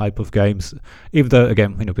type of games. Even though,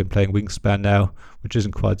 again, we've been playing Wingspan now, which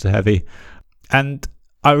isn't quite so heavy, and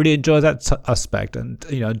I really enjoy that aspect, and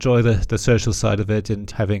enjoy the social side of it, and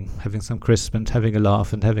having some crisp and having a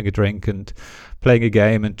laugh and having a drink and playing a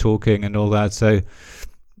game and talking and all that. So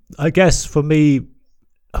I guess for me,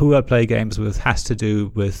 who I play games with has to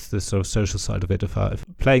do with the sort of social side of it. If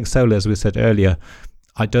playing solo, as we said earlier,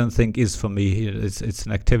 I don't think is for me. It's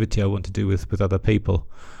an activity I want to do with other people,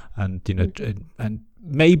 and and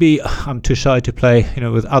maybe I'm too shy to play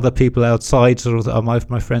with other people outside, sort of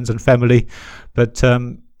my friends and family. But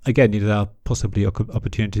again, there are possibly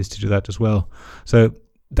opportunities to do that as well. So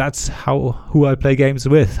that's who I play games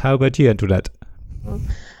with. How about you, Antoinette?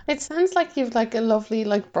 It sounds like you've like a lovely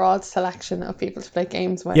broad selection of people to play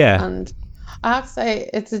games with. Yeah. And I have to say,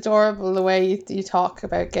 it's adorable the way you talk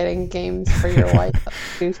about getting games for your wife at the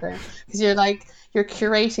computer, because you're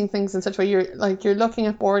curating things in such a way. You're looking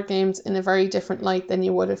at board games in a very different light than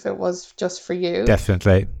you would if it was just for you.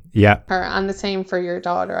 Definitely. Yeah. And the same for your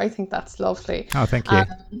daughter. I think that's lovely. Oh, thank you.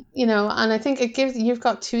 And I think you've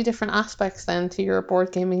got two different aspects then to your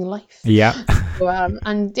board gaming life. Yeah. So,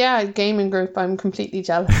 and yeah, gaming group, I'm completely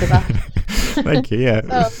jealous of that. Thank you. Yeah.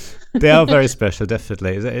 So, they are very special,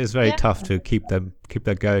 definitely. It's very tough to keep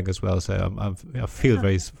that going as well. So I feel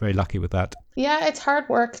very, very lucky with that. Yeah, it's hard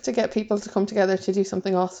work to get people to come together to do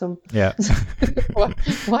something awesome. Yeah.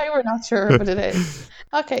 Why we're not sure, but it is.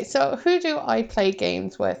 Okay, so who do I play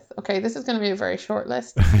games with? Okay, this is going to be a very short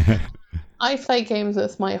list. I play games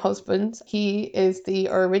with my husband. He is the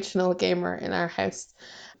original gamer in our house.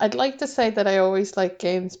 I'd like to say that I always liked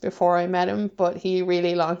games before I met him, but he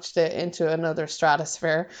really launched it into another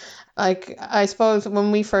stratosphere. Like, I suppose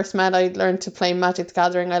when we first met, I learned to play Magic the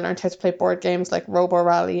Gathering. I learned how to play board games like Robo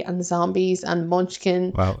Rally and Zombies and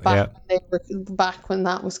Munchkin. Wow, back when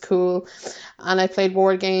that was cool. And I played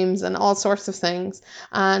board games and all sorts of things.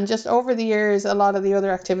 And just over the years, a lot of the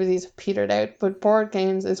other activities have petered out, but board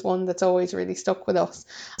games is one that's always really stuck with us.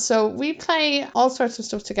 So we play all sorts of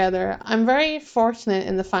stuff together. I'm very fortunate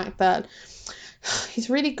in the fact that he's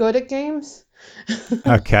really good at games.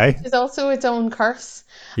 Okay. It's also its own curse.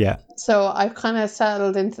 Yeah. So I've kind of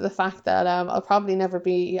settled into the fact that I'll probably never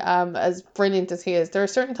be as brilliant as he is. There are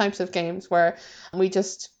certain types of games where we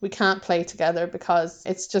can't play together because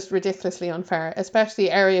it's just ridiculously unfair,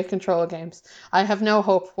 especially area control games. I have no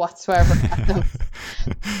hope whatsoever at those.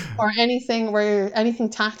 Or anything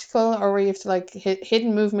tactical, or where you have to hit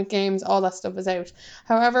hidden movement games, all that stuff is out.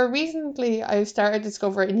 However, recently I've started to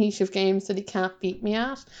discover a niche of games that he can't beat me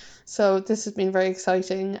at. So this has been very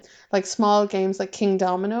exciting. Like small games like King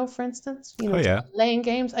Domino, for instance. Laying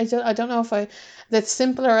games. I don't know the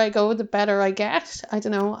simpler I go, the better I get. I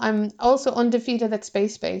don't know. I'm also undefeated at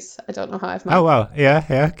Space Base. I don't know how I've managed. Oh, wow.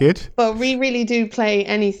 Yeah, good. But we really do play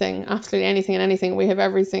anything, absolutely anything and anything. We have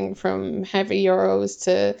everything from heavy Euros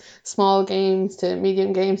to small games to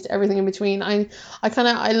medium games to everything in between. I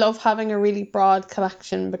love having a really broad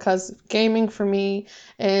collection, because gaming for me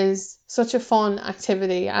is such a fun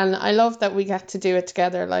activity, and I love that we get to do it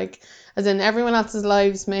together. Like, as in everyone else's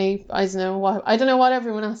lives I don't know what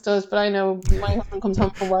everyone else does, but I know my husband comes home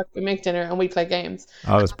from work, we make dinner and we play games.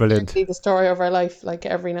 Oh, that's brilliant. The story of our life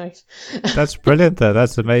every night. That's brilliant though.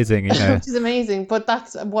 That's amazing. Which is amazing, but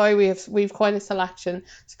that's why we've quite a selection,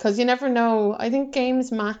 because you never know. I think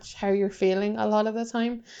games match how you're feeling a lot of the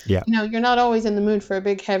time. Yeah. You're not always in the mood for a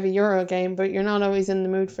big heavy Euro game, but you're not always in the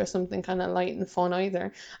mood for something kind of light and fun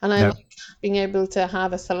either. And I like being able to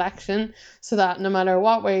have a selection so that no matter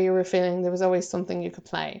what way you were feeling, there was always something you could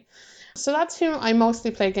play. So that's who I mostly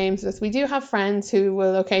play games with. We do have friends who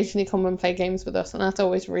will occasionally come and play games with us, and that's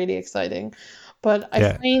always really exciting. But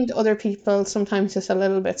I find other people sometimes just a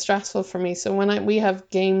little bit stressful for me. So when we have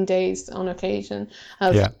game days on occasion,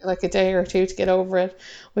 I'll take like a day or two to get over it,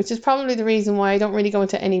 which is probably the reason why I don't really go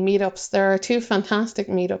into any meetups. There are two fantastic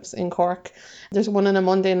meetups in Cork. There's one on a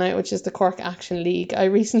Monday night, which is the Cork Action League. I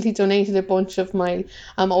recently donated a bunch of my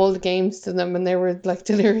old games to them, and they were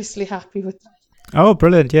deliriously happy with that. Oh,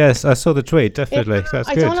 brilliant. Yes, I saw the tweet. Definitely. That's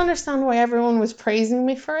good. I don't understand why everyone was praising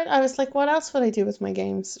me for it. I was like, what else would I do with my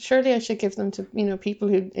games? Surely I should give them to, people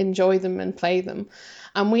who enjoy them and play them.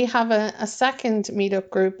 And we have a second meetup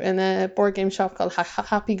group in a board game shop called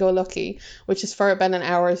Happy Go Lucky, which is for about an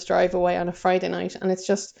hour's drive away on a Friday night. And it's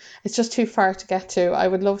just too far to get to. I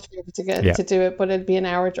would love to be able to get to do it, but it'd be an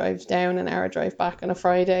hour drive down, an hour drive back on a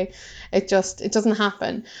Friday. It doesn't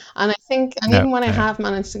happen. And I think, even when I have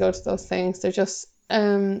managed to go to those things, they're just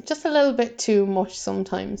just a little bit too much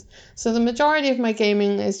sometimes. So the majority of my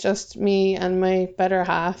gaming is just me and my better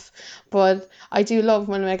half, but I do love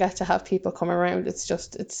when I get to have people come around. It's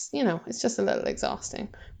just it's just a little exhausting.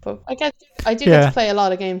 But I do get to play a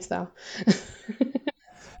lot of games though.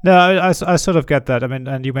 No, I sort of get that. I mean,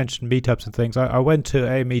 and you mentioned meetups and things. I went to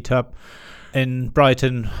a meetup in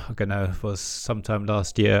Brighton, I don't know, it was sometime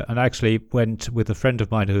last year, and I actually went with a friend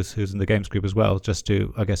of mine who's in the games group as well, just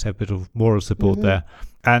to, I guess, have a bit of moral support there.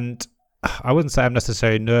 And I wouldn't say I'm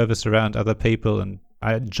necessarily nervous around other people, and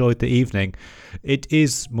I enjoyed the evening. It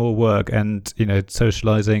is more work, and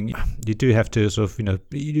socializing. You do have to sort of,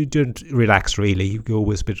 you don't relax really. You're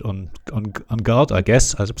always a bit on guard, I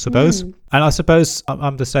guess, I suppose. And I suppose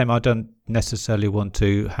I'm the same. I don't necessarily want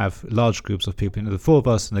to have large groups of people. The 4 of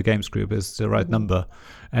us in the games group is the right number.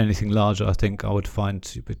 Anything larger, I think I would find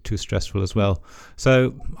a bit too stressful as well.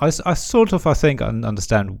 So I sort of, I think, I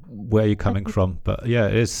understand where you're coming from. But yeah,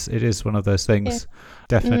 it is one of those things. Yeah.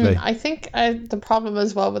 Definitely. I think the problem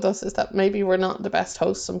as well with us is that maybe we're not the best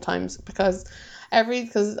hosts sometimes, because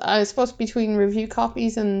I suppose between review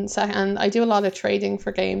copies and I do a lot of trading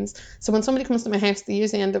for games. So when somebody comes to my house, they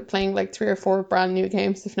usually end up playing like 3 or 4 brand new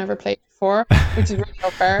games they've never played before, which is really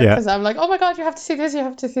unfair because I'm like, oh my god, you have to see this, you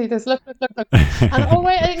have to see this, look. And oh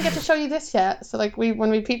wait, I didn't get to show you this yet. So like when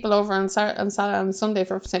we people over on Sunday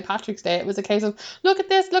for St. Patrick's Day, it was a case of look at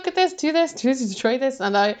this, do this, try this,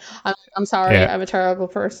 and I'm sorry, I'm a terrible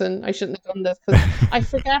person. I shouldn't have done this, because I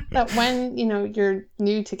forget that when you're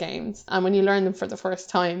new to games and when you learn them for the first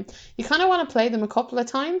time, you kind of want to play them a couple of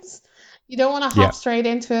times. You don't want to hop straight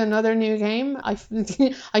into another new game. I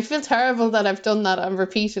feel terrible that I've done that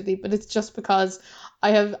repeatedly, but it's just because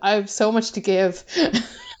I have so much to give.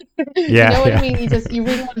 You know what I mean? You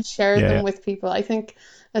really want to share them with people. I think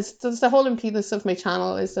that's the whole impetus of my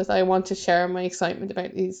channel, is that I want to share my excitement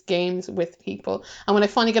about these games with people. And when I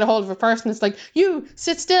finally get a hold of a person, it's like, you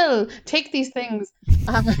sit still, take these things.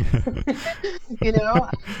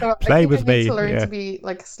 So play with me. I need to learn to be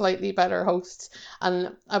like a slightly better host.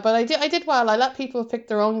 But I did well. I let people pick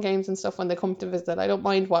their own games and stuff when they come to visit. I don't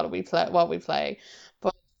mind what we play.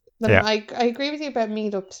 Then I agree with you about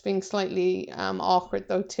meetups being slightly awkward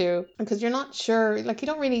though too, because you're not sure, like you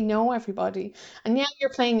don't really know everybody, and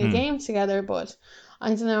you're playing a game together, but I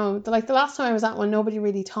don't know, like the last time I was at one, nobody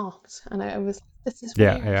really talked, and I was, this is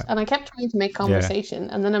weird, and I kept trying to make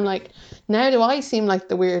conversation, and then I'm like, now do I seem like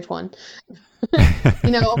the weird one?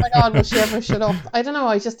 Oh my god, will she ever shut up? I don't know,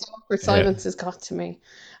 the awkward silence has got to me.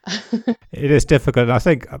 It is difficult.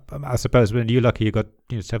 I suppose when you're lucky, you've got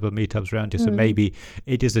several meetups around you, so maybe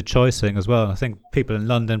it is a choice thing as well. I think people in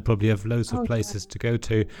London probably have loads of places to go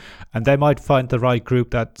to, and they might find the right group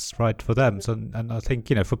that's right for them. So, and I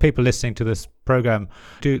think for people listening to this program,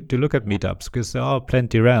 do look at meetups, because there are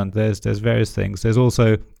plenty around. There's various things. There's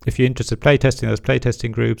also, if you're interested in playtesting, there's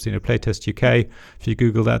playtesting groups. Playtest UK. If you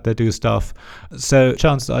Google that, they do stuff. So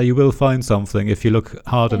chances are you will find something if you look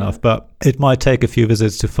hard enough. But it might take a few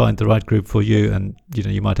visits to find the right group for you, and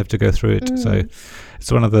you might have to go through it. So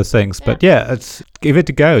it's one of those things. But it's give it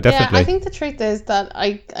a go, definitely. I think the truth is that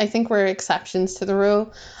I think we're exceptions to the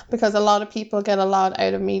rule, because a lot of people get a lot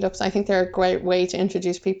out of meetups. I think they're a great way to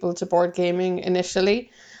introduce people to board gaming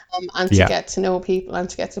initially, and to get to know people and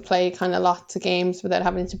to get to play kind of lots of games without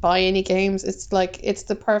having to buy any games. It's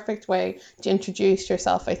the perfect way to introduce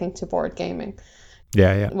yourself, I think, to board gaming.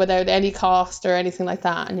 Without any cost or anything like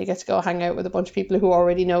that, and you get to go hang out with a bunch of people who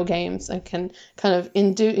already know games and can kind of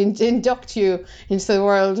induct you into the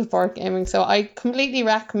world of board gaming. So I completely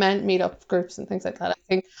recommend meetup groups and things like that. I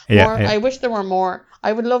think I wish there were more.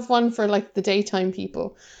 I would love one for like the daytime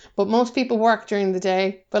people, but most people work during the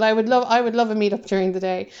day. But I would love a meetup during the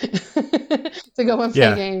day to go and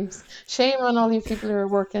play games. Shame on all you people who are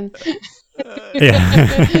working.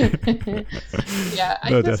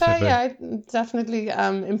 Definitely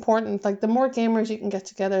important. Like the more gamers you can get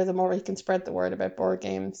together, the more you can spread the word about board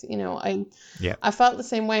games. I felt the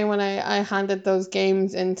same way when I handed those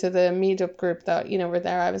games into the meetup group that were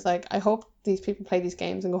there. I was like, I hope these people play these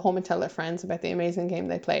games and go home and tell their friends about the amazing game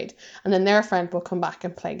they played, and then their friend will come back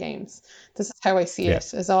and play games. This is how I see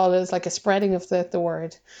it. As like a spreading of the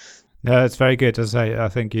word. No, it's very good. As I say, I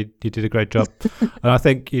think you did a great job, and I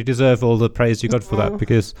think you deserve all the praise you got for that,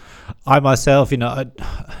 because I myself,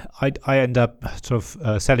 I end up sort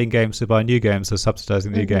of selling games to buy new games or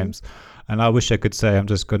subsidizing new games, and I wish I could say I'm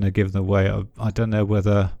just going to give them away. I don't know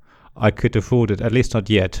whether I could afford it, at least not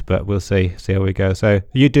yet, but we'll see how we go. So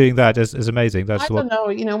you doing that is amazing. I don't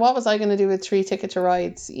know. What was I going to do with 3 ticket to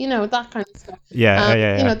rides? That kind of stuff.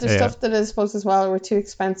 There's stuff that I suppose as well were too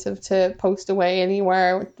expensive to post away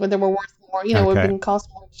anywhere, when they were worth more. It would cost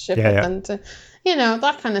more to ship it than to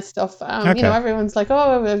that kind of stuff. Everyone's like,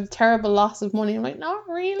 oh, a terrible loss of money. I'm like, not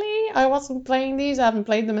really. I wasn't playing these. I haven't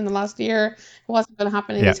played them in the last year. It wasn't going to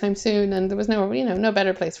happen anytime soon, and there was no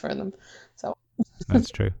better place for them. So that's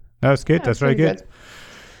true. That's good. That's very good.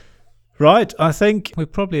 Right, I think we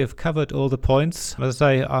probably have covered all the points. As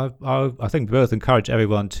I say, I think we both encourage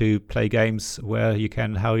everyone to play games where you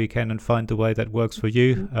can, how you can, and find the way that works for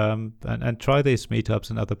you. And try these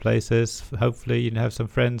meetups and other places. Hopefully, have some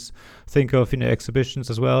friends. Think of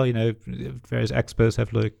exhibitions as well. Various expos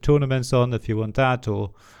have like tournaments on if you want that,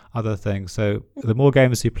 or other things. So the more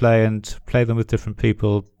games you play and play them with different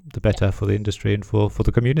people, the better for the industry and for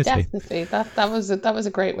the community. Definitely, that was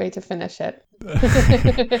a great way to finish it.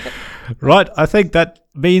 Right, I think that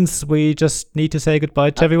means we just need to say goodbye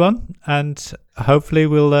to everyone, and hopefully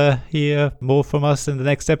we'll hear more from us in the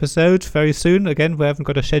next episode very soon. Again, we haven't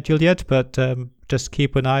got a schedule yet, but just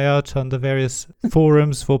keep an eye out on the various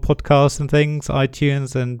forums for podcasts and things,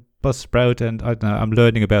 iTunes and Buzzsprout, and I don't know, I'm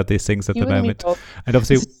learning about these things at the moment. And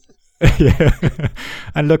obviously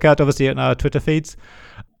and look out obviously on our Twitter feeds.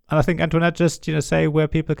 And I think, Antoinette, just say where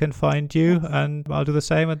people can find you, and I'll do the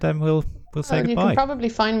same, and then we'll say goodbye. You can probably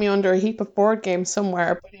find me under a heap of board games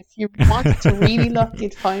somewhere, but if you wanted to really look,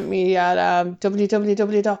 you'd find me at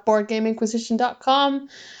www.boardgameinquisition.com,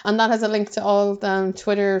 and that has a link to all the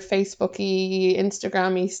Twitter, Facebooky,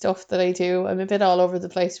 Instagrammy stuff that I do. I'm a bit all over the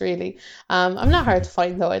place, really. I'm not hard to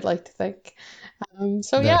find, though, I'd like to think.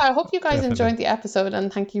 I hope you guys enjoyed the episode,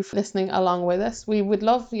 and thank you for listening along with us. We would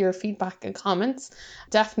love your feedback and comments.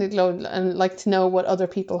 Definitely like to know what other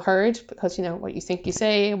people heard, because what you think you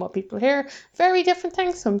say and what people hear, very different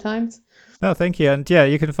things sometimes. No, thank you. And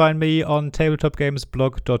you can find me on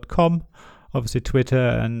tabletopgamesblog.com, obviously Twitter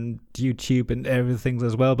and YouTube and everything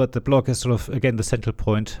as well, but the blog is sort of, again, the central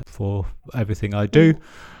point for everything I do.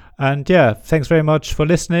 And thanks very much for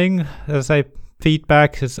listening. As I say,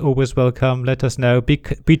 feedback is always welcome. Let us know. Be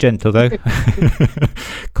gentle though.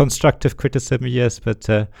 Constructive criticism, yes, but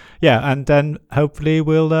and then hopefully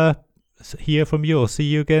we'll hear from you or see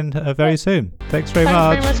you again very soon. Thanks very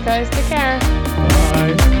much. Thanks very much, guys. Take care.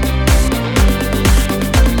 Bye.